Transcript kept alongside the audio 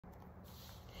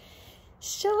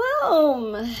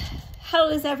Shalom! How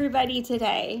is everybody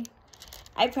today?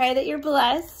 I pray that you're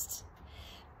blessed.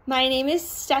 My name is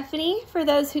Stephanie, for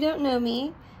those who don't know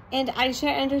me, and I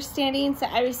share understandings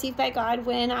that I receive by God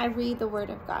when I read the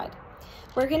Word of God.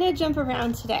 We're going to jump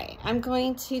around today. I'm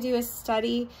going to do a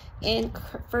study in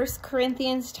 1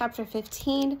 Corinthians chapter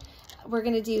 15. We're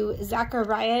going to do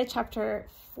Zachariah chapter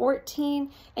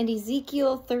 14 and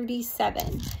Ezekiel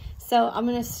 37. So I'm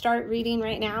going to start reading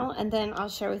right now, and then I'll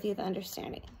share with you the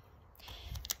understanding.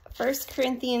 1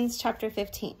 Corinthians chapter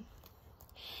 15.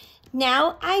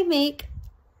 Now I make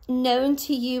known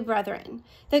to you, brethren,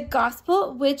 the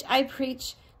gospel which I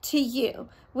preach to you,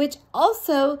 which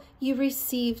also you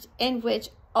received, in which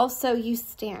also you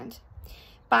stand,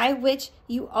 by which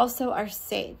you also are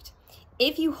saved,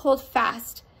 if you hold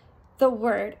fast the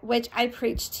word which I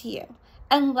preached to you,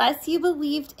 unless you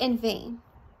believed in vain.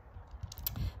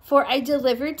 For I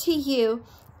delivered to you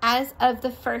as of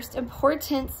the first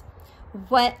importance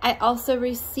what I also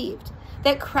received,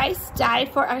 that Christ died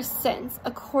for our sins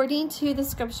according to the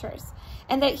scriptures,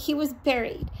 and that he was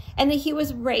buried, and that he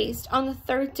was raised on the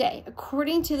third day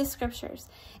according to the scriptures,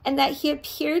 and that he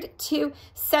appeared to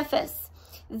Cephas,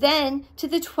 then to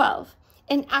the 12,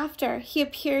 and after he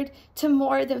appeared to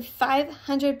more than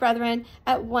 500 brethren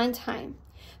at one time,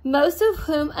 most of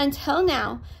whom until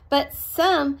now, but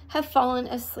some have fallen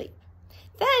asleep.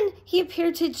 Then he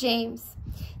appeared to James,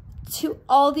 to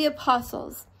all the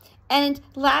apostles, and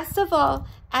last of all,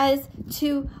 as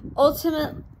to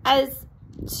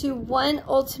one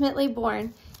ultimately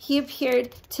born, he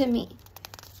appeared to me.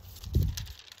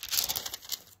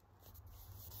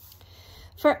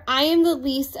 For I am the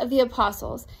least of the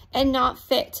apostles, and not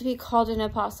fit to be called an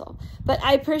apostle, but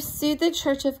I pursued the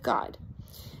church of God.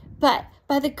 But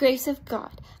by the grace of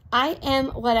God, I am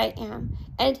what I am,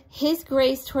 and his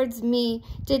grace towards me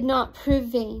did not prove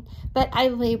vain, but I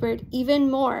labored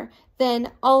even more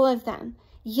than all of them.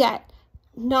 Yet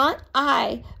not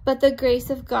I, but the grace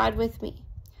of God with me.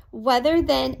 Whether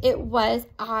then it was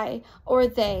I or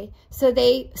they,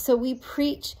 so we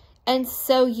preach, and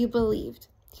so you believed.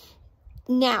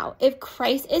 Now, if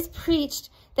Christ is preached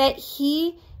that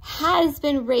he has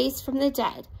been raised from the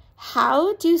dead,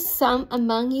 how do some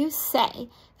among you say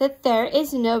that there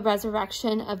is no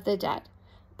resurrection of the dead?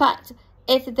 But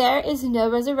if there is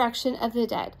no resurrection of the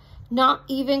dead, not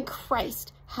even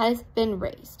Christ has been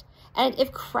raised. And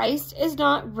if Christ is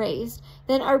not raised,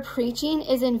 then our preaching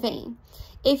is in vain,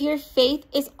 if your faith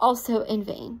is also in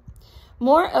vain.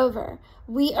 Moreover,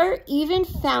 we are even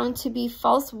found to be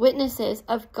false witnesses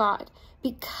of God,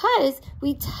 because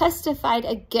we testified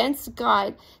against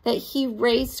God that he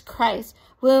raised Christ,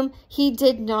 whom he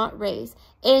did not raise,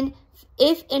 and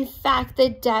if in fact the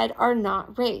dead are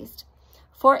not raised.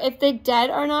 For if the dead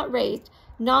are not raised,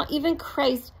 not even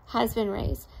Christ has been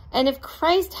raised. And if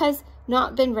Christ has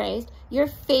not been raised, your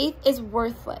faith is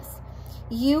worthless.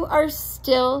 You are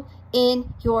still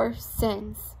in your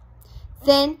sins.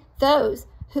 Then those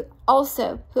who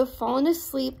have fallen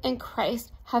asleep in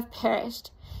Christ have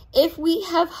perished. If we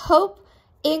have hope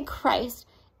in Christ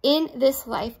in this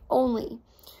life only,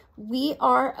 we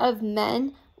are of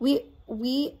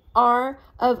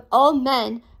all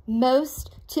men most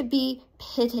to be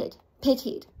pitied.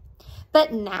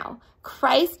 But now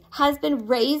Christ has been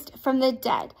raised from the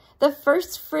dead, the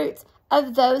first fruits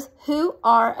of those who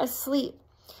are asleep.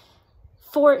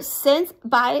 For since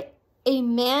by a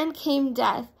man came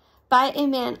death, by a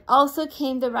man also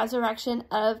came the resurrection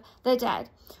of the dead.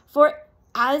 For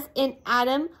as in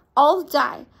Adam all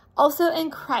die, also in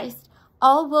Christ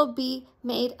all will be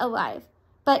made alive,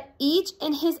 but each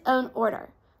in his own order.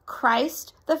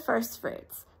 Christ the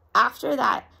firstfruits, after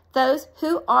that those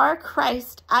who are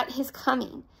Christ at his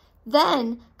coming.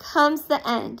 Then comes the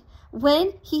end,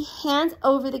 when he hands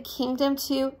over the kingdom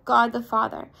to God the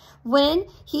Father, when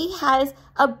he has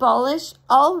abolished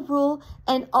all rule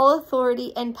and all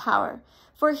authority and power.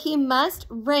 For he must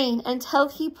reign until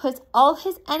he puts all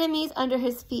his enemies under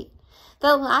his feet.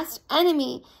 The last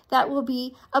enemy that will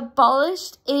be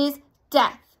abolished is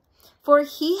death. For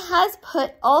he has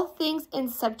put all things in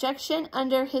subjection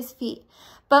under his feet.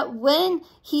 But when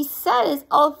he says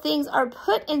all things are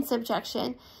put in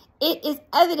subjection, it is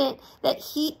evident that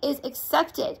he is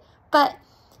accepted. But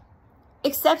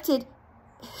accepted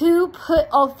who put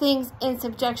all things in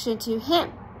subjection to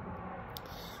him?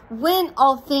 When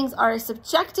all things are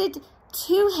subjected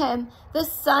to him, the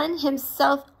Son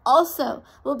himself also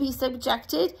will be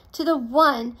subjected to the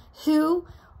one who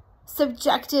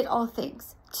subjected all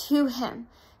things to him,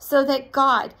 so that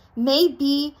God may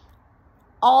be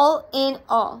all in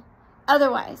all.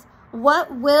 Otherwise,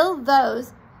 what will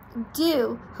those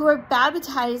do who are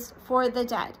baptized for the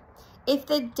dead? If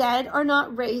the dead are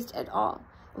not raised at all,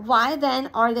 why then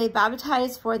are they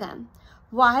baptized for them?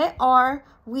 Why are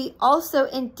we also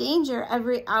in danger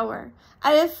every hour?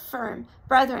 I affirm,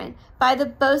 brethren, by the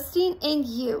boasting in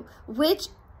you, which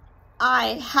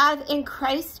I have in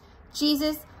Christ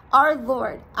Jesus our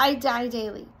Lord, I die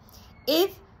daily.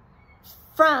 If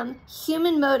from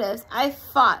human motives I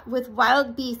fought with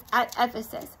wild beasts at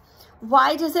Ephesus,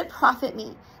 why does it profit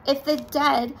me? If the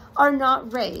dead are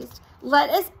not raised, let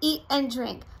us eat and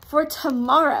drink, for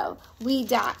tomorrow we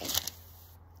die.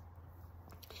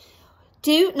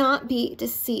 Do not be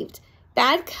deceived.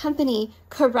 Bad company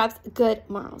corrupts good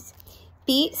morals.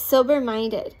 Be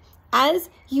sober-minded, as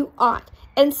you ought,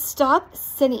 and stop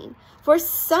sinning, for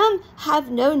some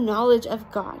have no knowledge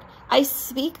of God. I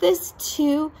speak this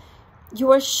to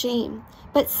your shame.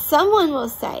 But someone will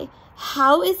say,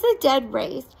 how is the dead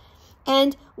raised?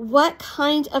 And what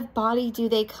kind of body do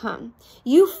they come?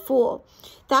 You fool,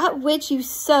 that which you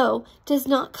sow does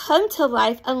not come to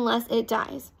life unless it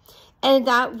dies. And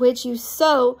that which you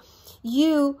sow,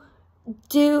 you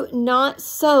do not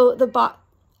sow the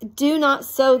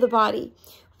body,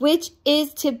 which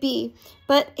is to be,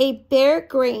 but a bare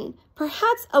grain,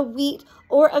 perhaps a wheat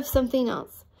or of something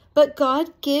else. But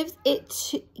God gives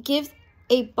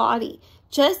a body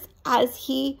just as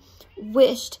he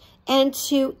wished, and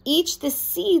to each the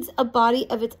seeds a body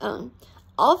of its own.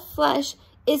 All flesh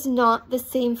is not the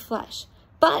same flesh,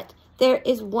 but there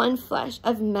is one flesh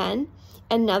of men,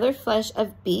 another flesh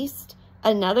of beasts,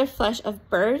 another flesh of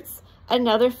birds,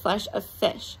 another flesh of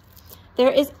fish.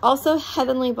 There is also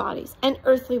heavenly bodies and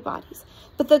earthly bodies,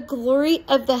 but the glory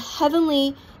of the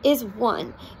heavenly is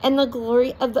one, and the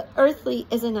glory of the earthly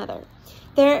is another.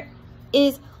 There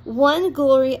is one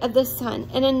glory of the sun,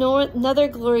 and another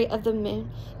glory of the moon,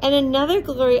 and another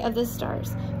glory of the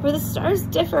stars. For the stars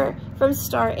differ from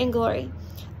star in glory.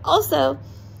 Also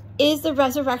is the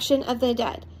resurrection of the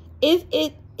dead. If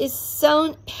it is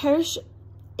sown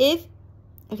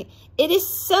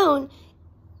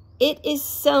it is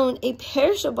sown a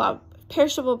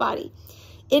perishable body.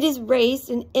 It is raised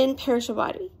an imperishable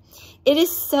body. It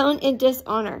is sown in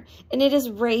dishonor, and it is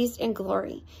raised in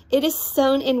glory. It is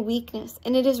sown in weakness,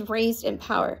 and it is raised in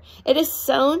power. It is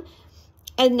sown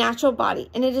a natural body,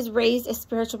 and it is raised a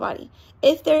spiritual body.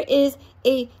 If there is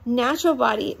a natural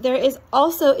body, there is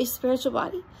also a spiritual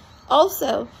body.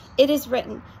 Also, it is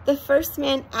written, the first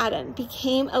man, Adam,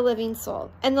 became a living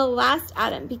soul, and the last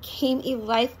Adam became a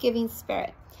life-giving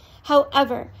spirit.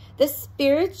 However, the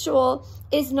spiritual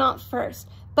is not first,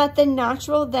 but the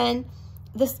natural, then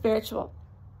the spiritual.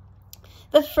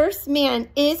 The first man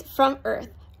is from earth,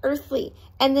 earthly,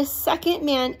 and the second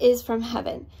man is from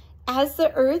heaven. As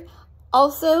the earth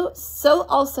also, so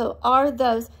also are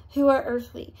those who are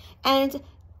earthly, and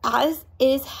as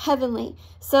is heavenly,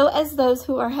 so as those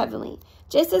who are heavenly.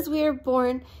 Just as we are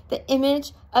born the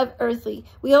image of earthly,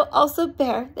 we will also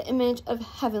bear the image of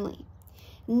heavenly.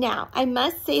 Now, I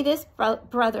must say this,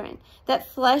 brethren, that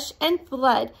flesh and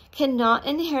blood cannot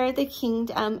inherit the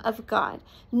kingdom of God,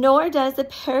 nor does the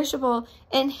perishable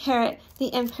inherit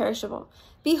the imperishable.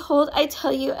 Behold, I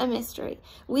tell you a mystery.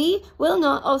 We will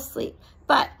not all sleep,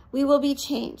 but we will be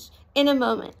changed in a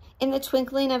moment, in the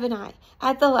twinkling of an eye,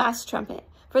 at the last trumpet.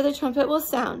 For the trumpet will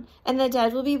sound, and the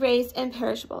dead will be raised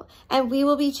imperishable, and we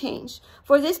will be changed.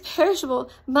 For this perishable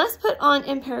must put on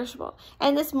imperishable,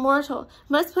 and this mortal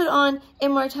must put on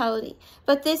immortality.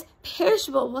 But this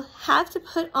perishable will have to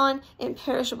put on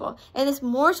imperishable, and this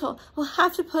mortal will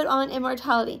have to put on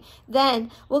immortality. Then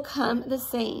will come the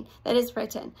saying that is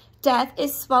written, death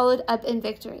is swallowed up in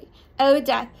victory. O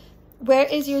death, where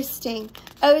is your sting?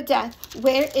 O death,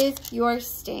 where is your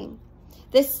sting?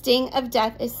 The sting of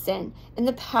death is sin, and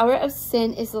the power of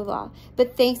sin is the law.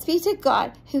 But thanks be to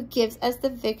God who gives us the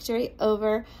victory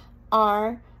through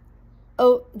our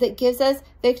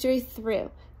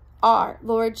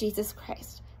Lord Jesus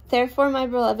Christ. Therefore, my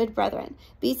beloved brethren,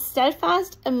 be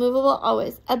steadfast, immovable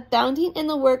always, abounding in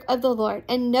the work of the Lord,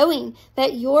 and knowing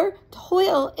that your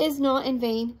toil is not in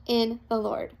vain in the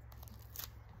Lord.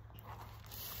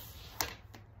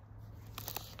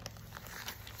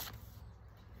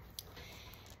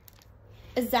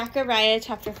 Zachariah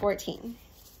chapter 14.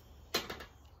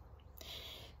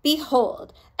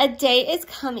 Behold, a day is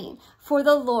coming for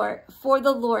the Lord,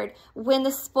 when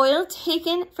the spoil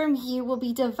taken from you will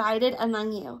be divided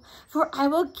among you. For I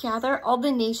will gather all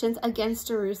the nations against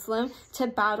Jerusalem to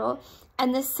battle,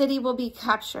 and the city will be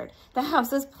captured, the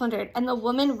houses plundered, and the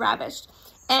woman ravished,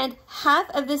 and half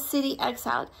of the city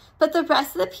exiled. But the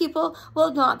rest of the people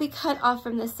will not be cut off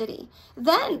from the city.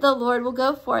 Then the Lord will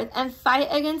go forth and fight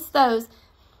against those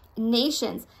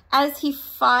nations as he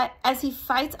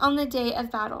fights on the day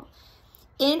of battle.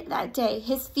 in that day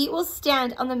his feet will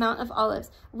stand on the Mount of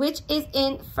Olives, which is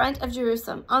in front of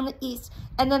Jerusalem on the east,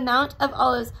 and the Mount of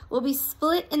Olives will be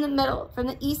split in the middle from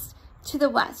the east to the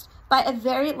west by a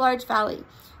very large valley,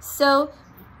 so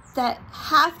that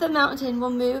half the mountain will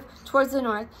move towards the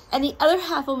north, and the other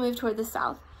half will move toward the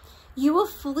south. You will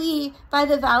flee by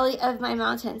the valley of my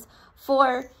mountains,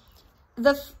 for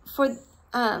the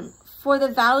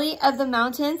valley of the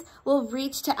mountains will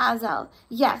reach to Azel.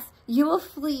 Yes, you will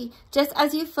flee just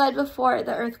as you fled before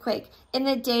the earthquake in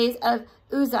the days of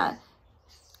Uzzah,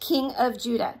 king of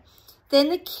Judah. Then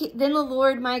the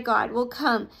Lord my God will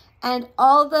come, and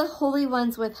all the holy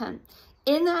ones with him.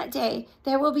 In that day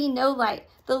there will be no light.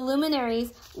 The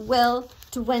luminaries will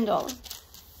dwindle.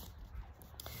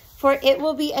 For it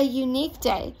will be a unique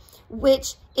day,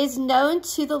 which is known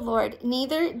to the Lord,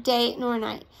 neither day nor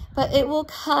night. But it will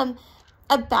come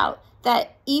about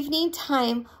that evening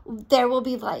time there will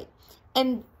be light.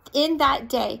 And in that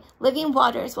day, living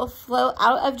waters will flow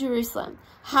out of Jerusalem,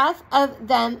 half of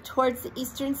them towards the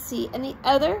eastern sea, and the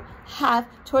other half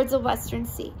towards the western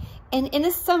sea, and in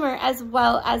the summer as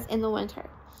well as in the winter.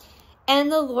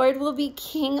 And the Lord will be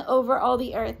king over all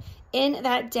the earth. In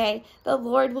that day, the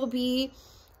Lord will be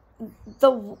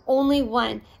the only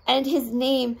one, and his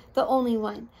name the only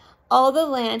one. All the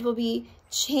land will be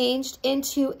changed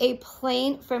into a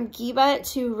plain from Geba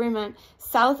to Rimmon,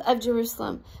 south of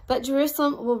Jerusalem. But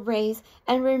Jerusalem will rise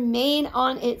and remain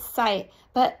on its site,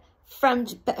 but from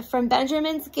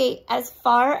Benjamin's gate as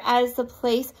far as the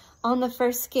place on the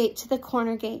first gate to the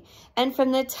corner gate, and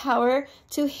from the tower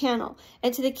to Hanel,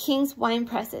 and to the king's wine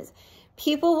presses.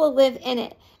 People will live in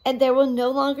it, and there will no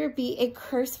longer be a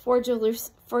curse, for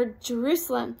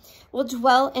Jerusalem will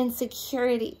dwell in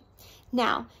security.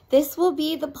 Now, this will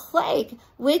be the plague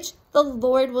which the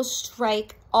Lord will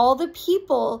strike all the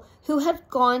people who have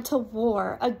gone to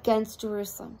war against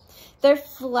Jerusalem. Their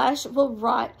flesh will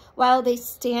rot while they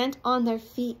stand on their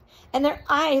feet, and their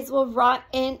eyes will rot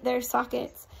in their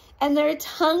sockets, and their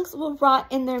tongues will rot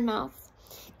in their mouths.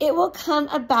 It will come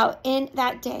about in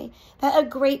that day that a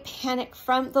great panic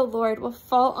from the Lord will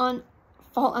fall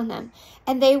on them,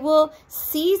 and they will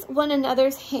seize one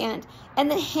another's hand, and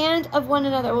the hand of one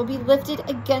another will be lifted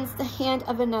against the hand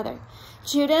of another.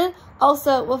 Judah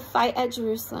also will fight at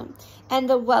Jerusalem, and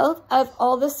the wealth of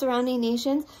all the surrounding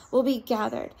nations will be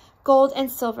gathered, gold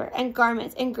and silver and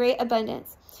garments in great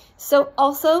abundance. So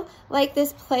also, like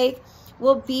this plague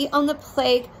will be on the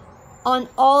plague on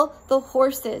all the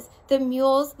horses, the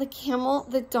mules, the camel,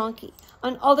 the donkey,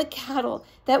 on all the cattle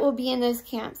that will be in those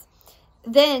camps.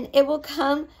 Then it will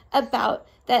come about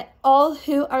that all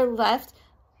who are left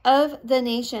of the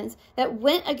nations that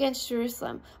went against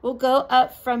Jerusalem will go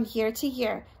up from year to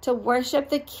year to worship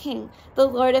the King, the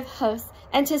Lord of hosts,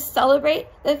 and to celebrate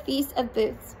the Feast of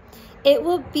Booths. It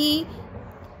will be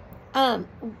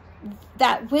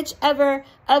that whichever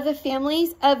of the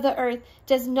families of the earth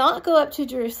does not go up to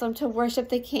Jerusalem to worship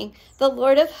the King, the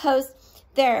Lord of hosts,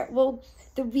 there will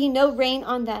be no rain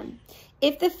on them.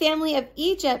 If the family of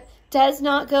Egypt does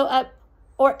not go up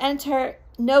or enter,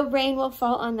 no rain will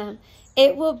fall on them.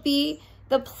 It will be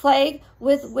the plague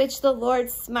with which the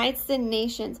Lord smites the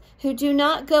nations who do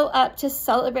not go up to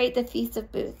celebrate the Feast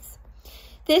of Booths.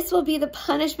 This will be the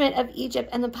punishment of Egypt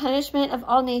and the punishment of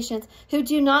all nations who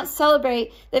do not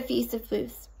celebrate the Feast of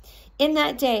Booths. In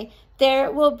that day,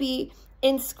 there will be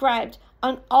inscribed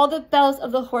on all the bells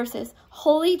of the horses,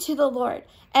 holy to the Lord,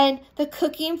 and the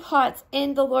cooking pots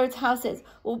in the Lord's houses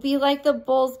will be like the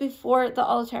bowls before the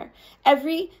altar.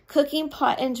 Every cooking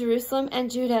pot in Jerusalem and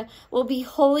Judah will be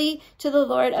holy to the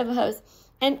Lord of hosts,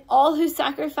 and all who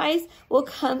sacrifice will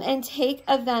come and take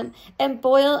of them and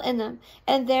boil in them,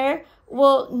 and there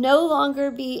will no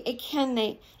longer be a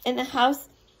Canaanite in the house,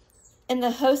 in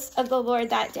the host of the Lord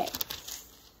that day.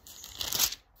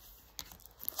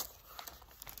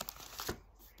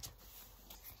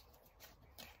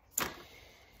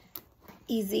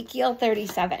 Ezekiel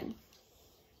 37.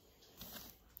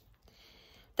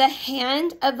 The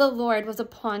hand of the Lord was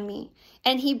upon me,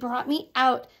 and he brought me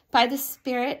out by the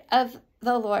Spirit of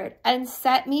the Lord, and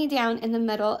set me down in the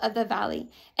middle of the valley,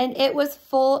 and it was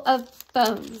full of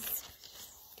bones.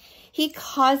 He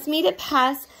caused me to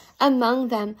pass among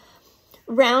them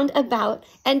round about,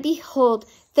 and behold,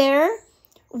 there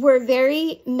were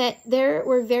very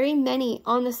many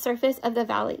on the surface of the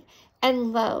valley,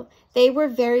 and lo, they were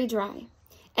very dry.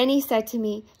 And he said to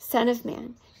me, Son of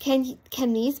man, can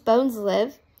these bones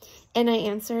live? And I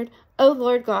answered, O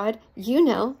Lord God, you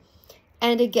know.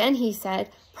 And again he said,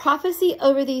 Prophesy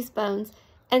over these bones,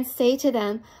 and say to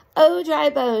them, O dry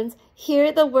bones,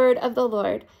 hear the word of the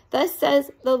Lord. Thus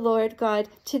says the Lord God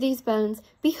to these bones,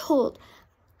 Behold,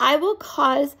 I will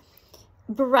cause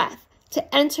breath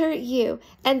to enter you,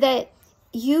 and that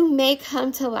you may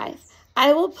come to life.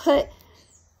 I will put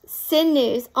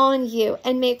sinews on you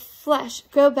and make flesh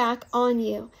grow back on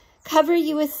you, cover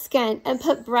you with skin and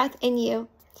put breath in you.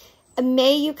 And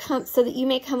may you come so that you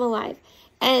may come alive,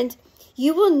 and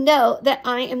you will know that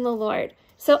I am the Lord.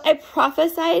 So I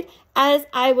prophesied as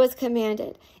I was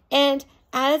commanded, and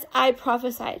as I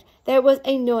prophesied, there was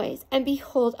a noise, and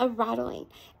behold, a rattling,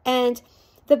 and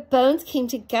the bones came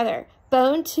together,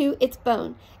 bone to its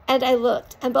bone. And I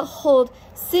looked, and behold,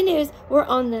 sinews were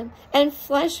on them, and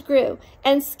flesh grew,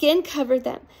 and skin covered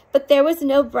them, but there was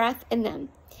no breath in them.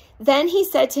 Then he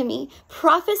said to me,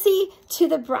 prophesy to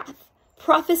the breath,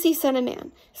 prophesy, son of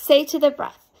man, say to the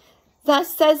breath,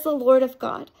 thus says the Lord of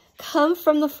God, come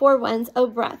from the four winds, O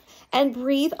breath, and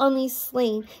breathe on these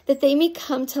slain, that they may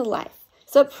come to life.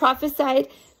 So it prophesied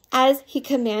as he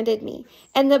commanded me,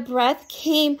 and the breath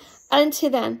came unto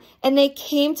them, and they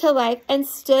came to life and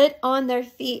stood on their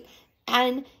feet,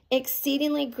 an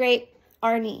exceedingly great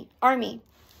army.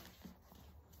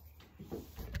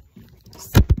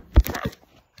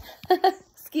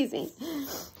 Excuse me.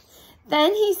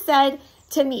 Then he said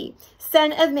to me,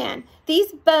 son of man,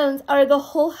 these bones are the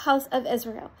whole house of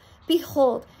Israel.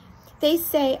 Behold, they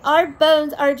say, our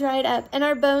bones are dried up, and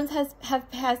our bones has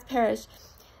perished.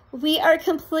 We are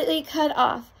completely cut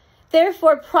off.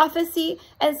 Therefore prophesy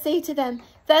and say to them,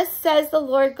 thus says the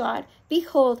Lord God,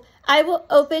 behold, I will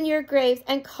open your graves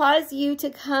and cause you to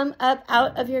come up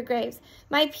out of your graves.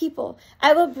 My people,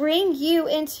 I will bring you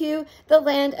into the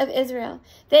land of Israel.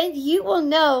 Then you will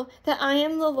know that I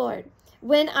am the Lord.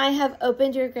 When I have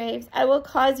opened your graves, I will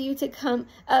cause you to come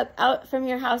up out from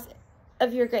your house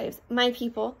of your graves, my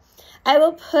people. I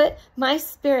will put my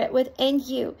spirit within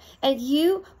you, and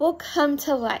you will come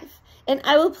to life. And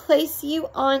I will place you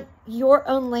on your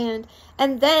own land,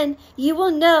 and then you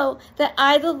will know that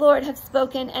I, the Lord, have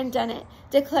spoken and done it,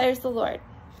 declares the Lord.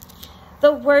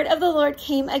 The word of the Lord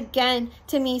came again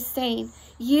to me, saying,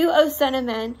 you, O son of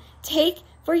man, take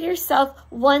for yourself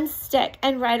one stick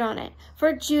and write on it,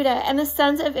 for Judah and the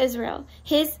sons of Israel,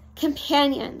 his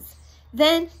companions.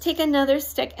 Then take another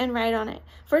stick and write on it,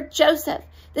 for Joseph,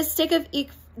 the stick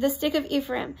of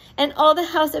Ephraim, and all the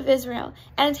house of Israel,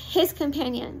 and his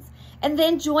companions. And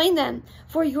then join them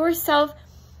for yourself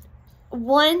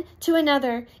one to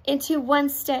another into one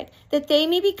stick, that they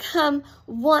may become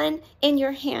one in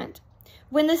your hand.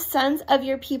 When the sons of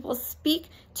your people speak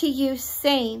to you,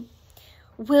 saying,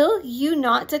 will you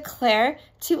not declare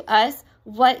to us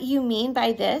what you mean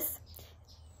by this?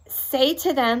 Say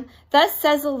to them, thus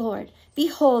says the Lord,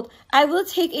 behold, I will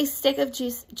take a stick of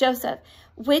Joseph,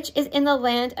 which is in the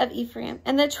land of Ephraim,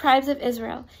 and the tribes of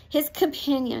Israel, his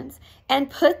companions, and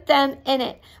put them in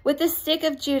it with the stick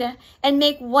of Judah, and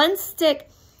make one stick,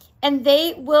 and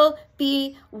they will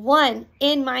be one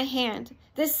in my hand.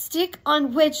 The stick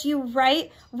on which you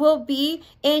write will be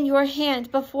in your hand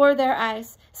before their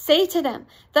eyes. Say to them,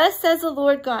 thus says the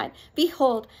Lord God,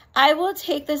 behold, I will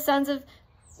take the sons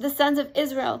of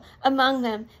Israel among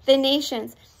them, the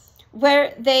nations,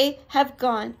 where they have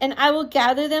gone, and I will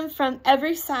gather them from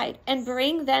every side and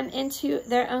bring them into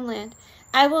their own land.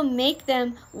 I will make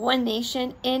them one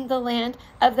nation in the land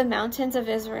of the mountains of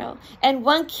Israel, and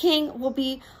one king will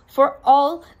be for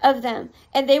all of them,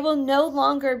 and they will no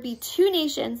longer be two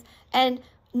nations and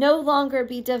no longer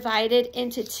be divided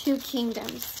into two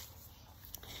kingdoms.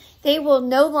 They will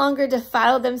no longer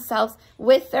defile themselves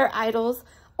with their idols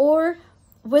or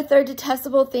with their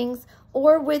detestable things,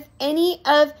 or with any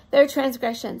of their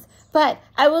transgressions, but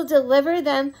I will deliver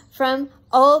them from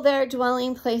all their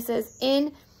dwelling places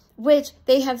in which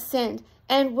they have sinned,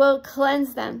 and will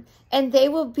cleanse them, and they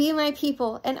will be my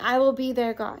people, and I will be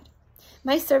their God.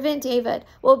 My servant David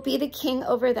will be the king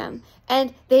over them,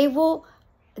 and they will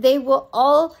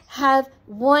all have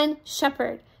one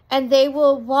shepherd, and they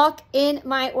will walk in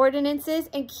my ordinances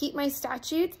and keep my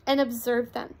statutes and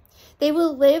observe them. They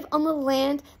will live on the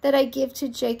land that I give to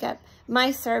Jacob,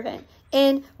 my servant,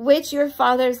 in which your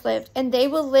fathers lived, and they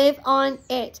will live on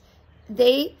it,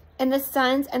 they and the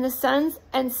sons and the sons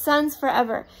and sons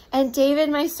forever. And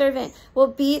David, my servant, will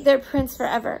be their prince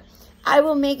forever. I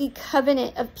will make a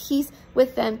covenant of peace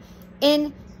with them,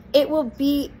 and it will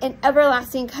be an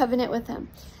everlasting covenant with them.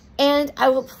 And I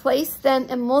will place them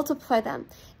and multiply them,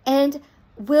 and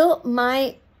will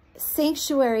my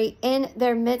sanctuary in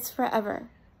their midst forever,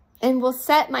 and will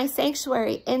set my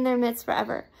sanctuary in their midst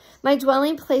forever. My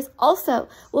dwelling place also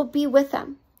will be with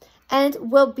them, and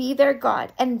will be their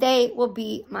God, and they will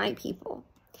be my people.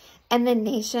 And the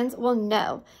nations will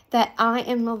know that I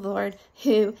am the Lord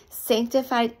who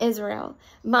sanctified Israel.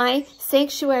 My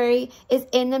sanctuary is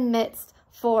in the midst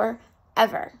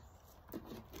forever.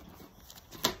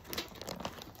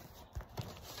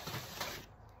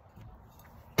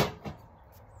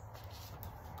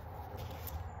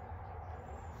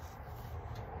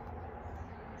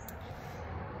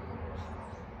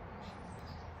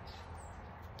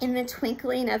 In the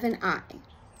twinkling of an eye,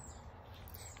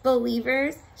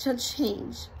 believers shall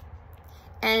change,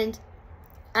 and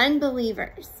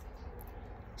unbelievers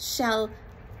shall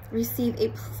receive a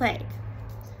plague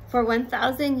for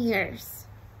 1,000 years.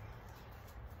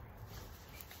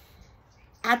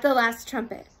 At the last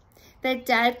trumpet, the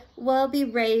dead will be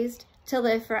raised to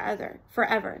live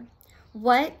forever.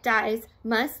 What dies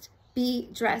must be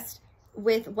dressed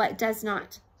with what does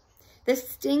not. The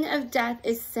sting of death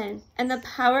is sin, and the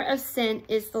power of sin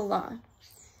is the law.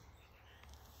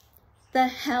 The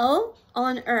hell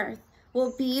on earth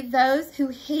will be those who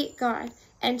hate God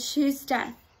and choose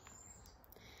death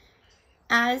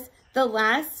as the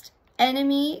last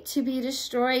enemy to be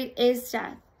destroyed is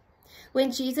death.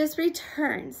 When Jesus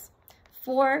returns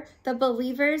for the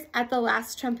believers at the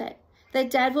last trumpet, the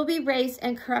dead will be raised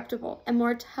incorruptible, and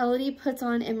mortality puts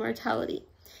on immortality.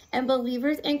 And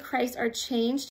believers in Christ are changed